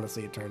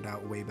 honestly, it turned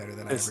out way better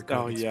than I ever could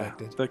have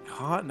expected. The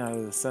cotton out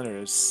of the center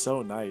is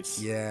so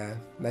nice. Yeah,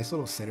 nice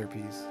little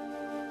centerpiece.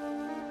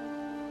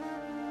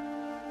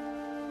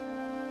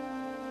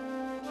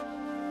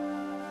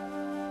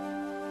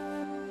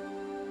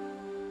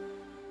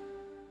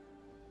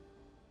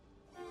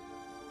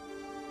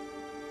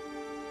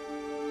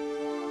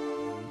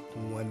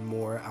 One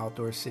more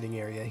outdoor sitting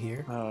area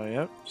here. Oh,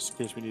 yep. Just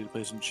in case we need to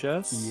play some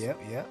chess.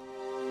 Yep.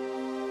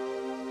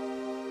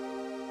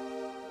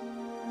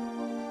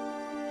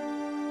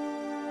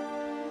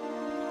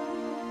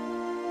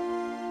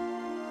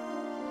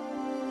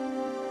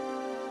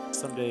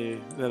 Someday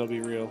that'll be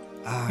real.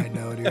 I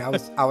know, dude.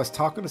 I was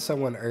talking to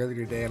someone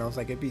earlier today, and I was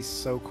like, it'd be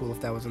so cool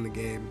if that was in the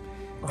game.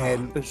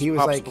 And he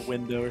was like, the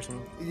window or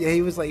something. Yeah,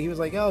 he was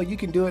like, oh, you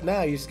can do it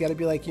now. You just got to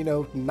be like,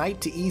 knight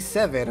to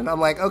e7. And I'm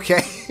like,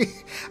 okay,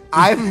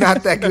 I'm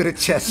not that good at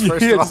chess.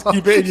 First of all, just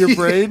keep it in your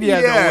brain.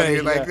 Yeah, no way.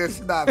 Dude, like this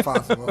is not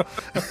possible.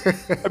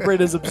 My brain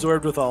is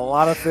absorbed with a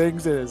lot of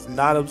things. It is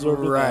not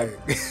absorbed with right.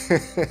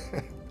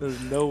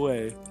 There's no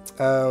way.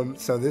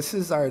 So this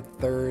is our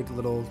third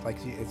little, like,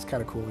 it's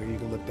kind of cool here. You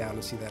can look down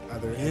and see that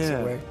other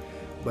exitway.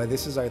 But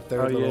this is our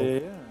third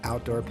little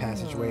outdoor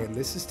passageway, and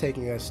this is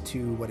taking us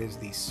to what is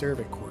the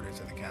servant quarters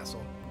of the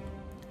castle.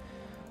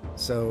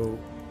 So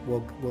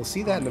we'll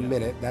see that in a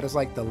minute. That is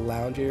like the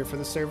lounge area for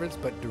the servants,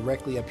 but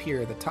directly up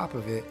here at the top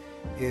of it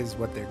is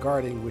what they're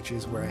guarding, which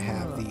is where I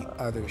have the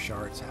other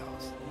shards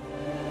housed.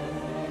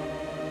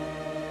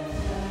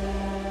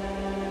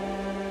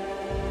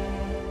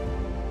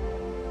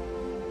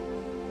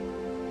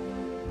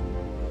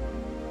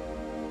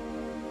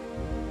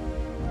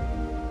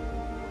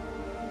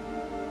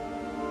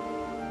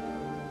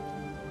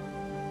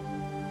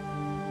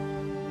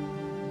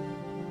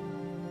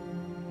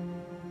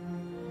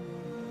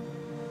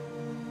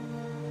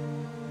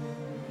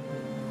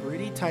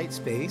 Tight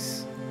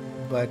space,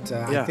 but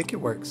I think it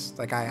works.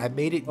 Like I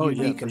made it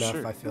unique enough.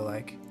 Sure. I feel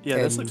like. Yeah,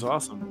 this looks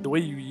awesome. The way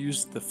you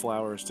used the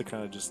flowers to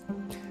kind of just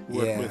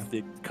work with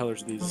the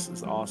colors of these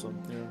is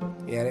awesome.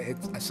 Yeah.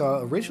 So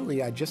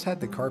originally I just had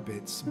the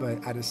carpets,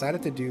 but I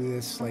decided to do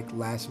this like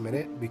last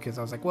minute because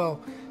I was like, well,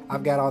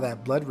 I've got all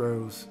that blood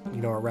rose,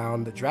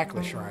 around the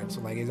Dracula shrine,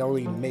 so like it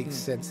only makes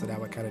sense that I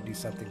would kind of do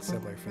something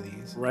similar for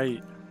these.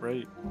 Right.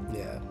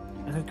 Yeah.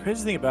 And the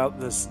crazy thing about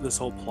this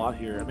whole plot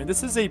here, I mean,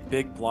 this is a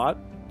big plot.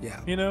 Yeah.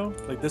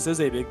 Like this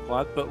is a big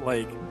plot, but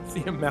like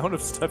the amount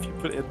of stuff you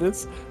put in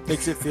this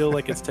makes it feel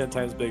like it's 10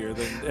 times bigger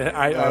than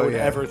I would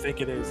ever think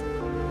it is.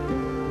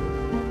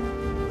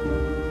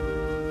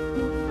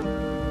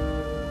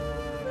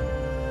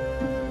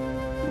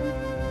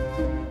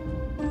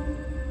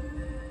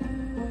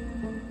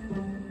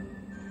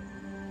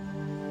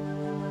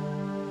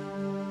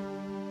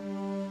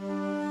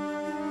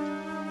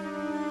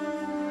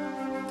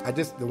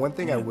 The one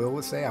thing I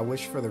will say, I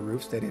wish for the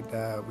roofs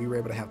that we were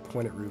able to have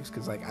pointed roofs,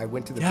 because like I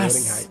went to the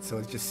building height, so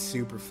it's just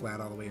super flat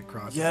all the way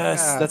across.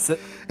 Yes, that's it.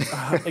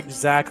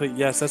 Exactly.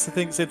 Yes, that's the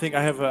thing. Same thing.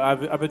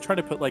 I've been trying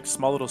to put like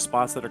small little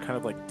spots that are kind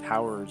of like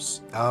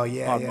towers.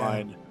 On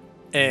mine,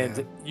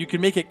 and you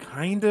can make it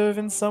kind of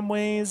in some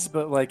ways,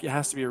 but like it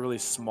has to be a really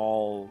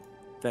small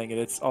thing,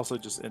 and it's also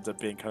just ends up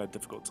being kind of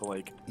difficult to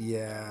like.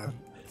 Yeah.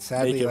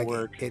 Sadly, make it like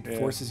work. It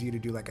forces you to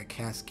do like a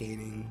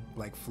cascading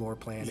like floor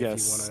plan if you want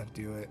to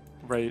do it.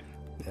 Right.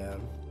 Yeah.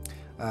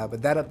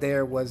 But that up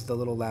there was the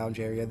little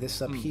lounge area.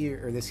 This up here,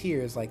 or this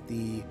here, is like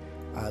the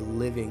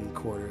living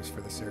quarters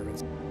for the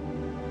servants.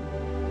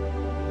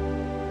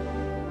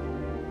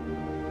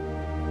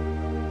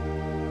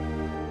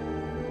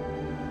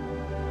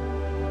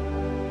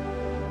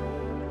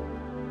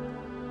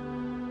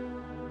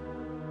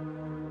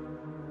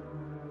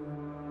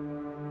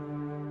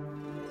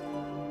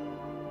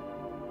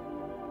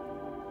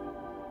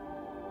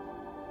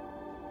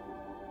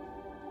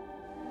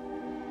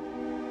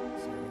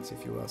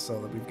 If you will. So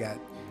we've got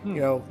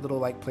little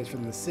like place for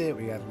them to sit.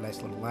 We have a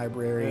nice little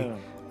library.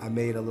 I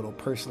made a little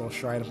personal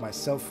shrine of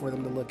myself for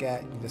them to look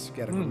at. You just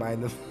got to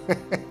remind them.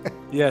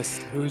 Yes,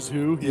 who's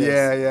who.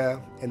 Yes. Yeah.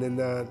 And then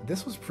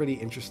this was pretty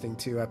interesting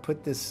too. I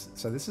put this,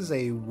 so this is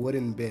a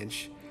wooden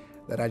bench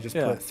that I just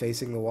put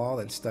facing the wall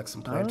and stuck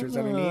some planters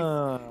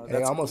underneath, and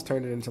I almost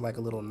turned it into like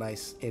a little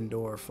nice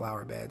indoor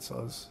flower bed.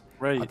 So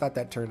I thought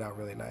that turned out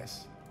really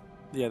nice.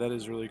 Yeah, that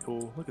is really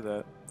cool. Look at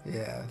that.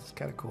 Yeah, it's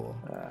kind of cool.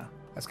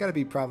 That's got to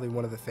be probably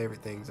one of the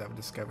favorite things I've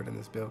discovered in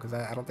this build, because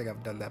I don't think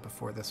I've done that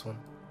before this one.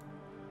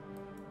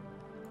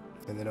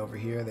 And then over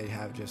here they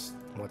have just,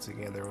 once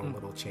again, their own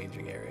little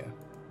changing area.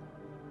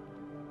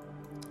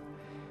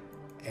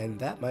 And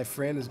that, my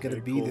friend, is going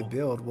to be the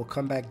build. We'll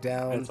come back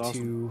down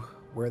to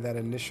where that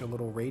initial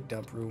little raid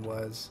dump room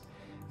was,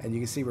 and you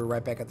can see we're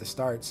right back at the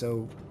start.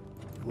 So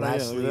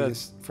lastly,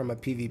 just from a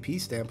PvP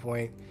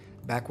standpoint,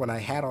 back when I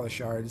had all the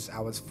shards,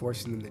 I was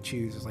forcing them to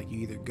choose. It's like you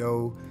either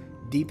go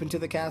deep into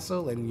the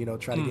castle and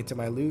try to get to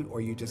my loot,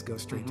 or you just go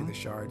straight to the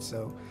shards.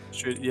 So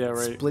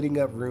splitting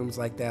up rooms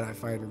like that I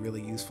find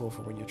really useful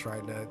for when you're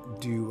trying to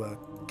do a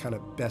kind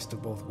of best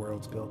of both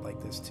worlds build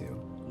like this too.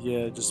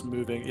 Yeah, just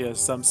moving. Yeah,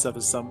 some stuff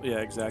is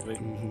exactly.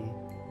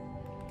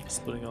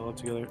 Splitting all up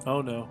together.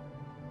 Oh no.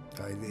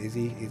 Is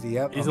he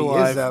up? He's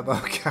alive. He is up.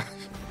 Oh gosh.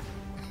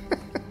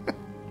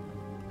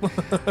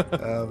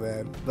 Oh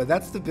man. But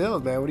that's the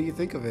build, man. What do you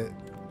think of it?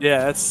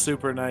 Yeah, that's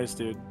super nice,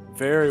 dude.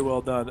 Very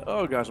well done.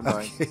 Oh gosh, I'm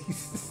dying. Okay. He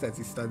says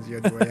he stuns you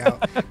on your way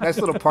out. Nice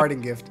little parting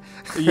gift.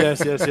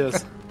 Yes.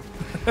 Yeah,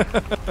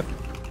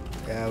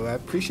 well, I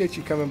appreciate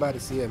you coming by to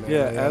see it, man.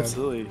 Yeah,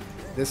 absolutely.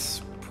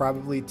 This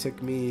probably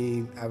took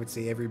me, I would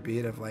say, every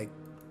bit of like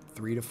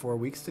 3 to 4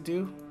 weeks to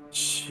do.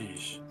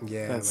 Sheesh.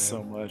 Yeah, that's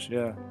so much.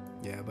 Yeah.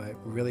 Yeah, but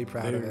really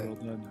proud of it. Well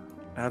done.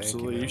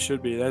 Absolutely, you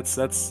should be.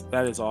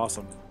 That is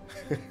awesome.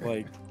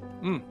 Like,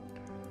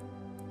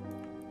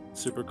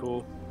 super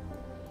cool.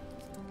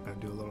 I'll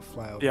do a little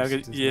flyover.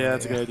 Yeah,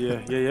 that's a good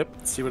idea. Yeah, yep.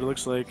 See what it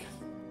looks like.